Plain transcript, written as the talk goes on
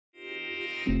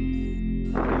We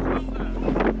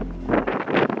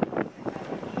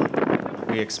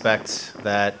expect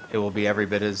that it will be every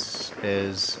bit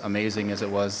as amazing as it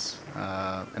was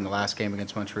in the last game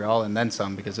against Montreal, and then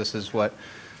some, because this is what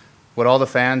all the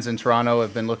fans in Toronto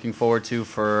have been looking forward to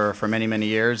for many, many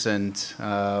years, and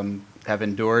have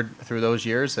endured through those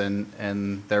years,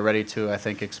 and they're ready to, I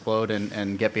think, explode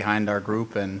and get behind our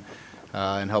group and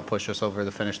help push us over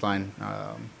the finish line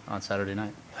on Saturday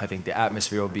night. I think the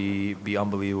atmosphere will be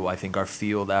unbelievable. I think our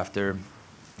field after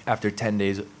 10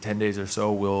 days or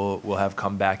so will have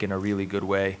come back in a really good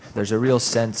way. There's a real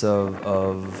sense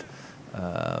of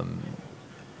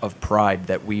pride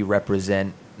that we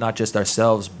represent not just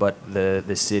ourselves but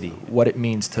the city. What it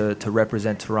means to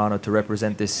represent Toronto, to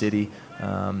represent this city,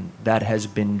 that has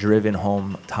been driven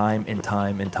home time and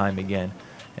time again.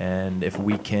 And if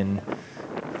we can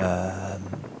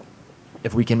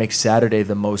make Saturday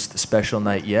the most special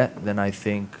night yet, then I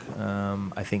think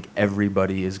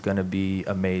everybody is going to be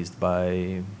amazed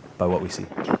by what we see.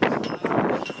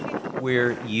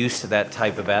 We're used to that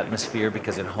type of atmosphere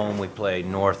because at home we play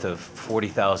north of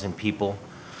 40,000 people.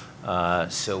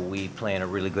 So we play in a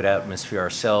really good atmosphere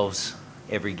ourselves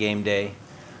every game day.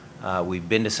 We've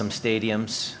been to some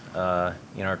stadiums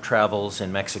in our travels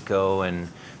in Mexico and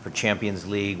for Champions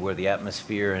League, where the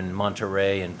atmosphere in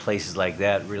Monterrey and places like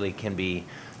that really can be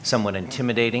somewhat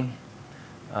intimidating.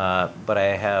 But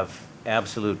I have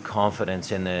absolute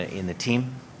confidence in the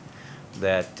team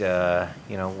that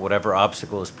whatever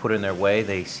obstacle is put in their way,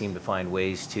 they seem to find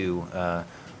ways to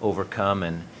overcome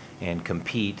and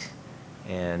compete,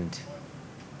 and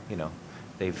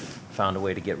they've found a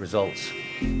way to get results.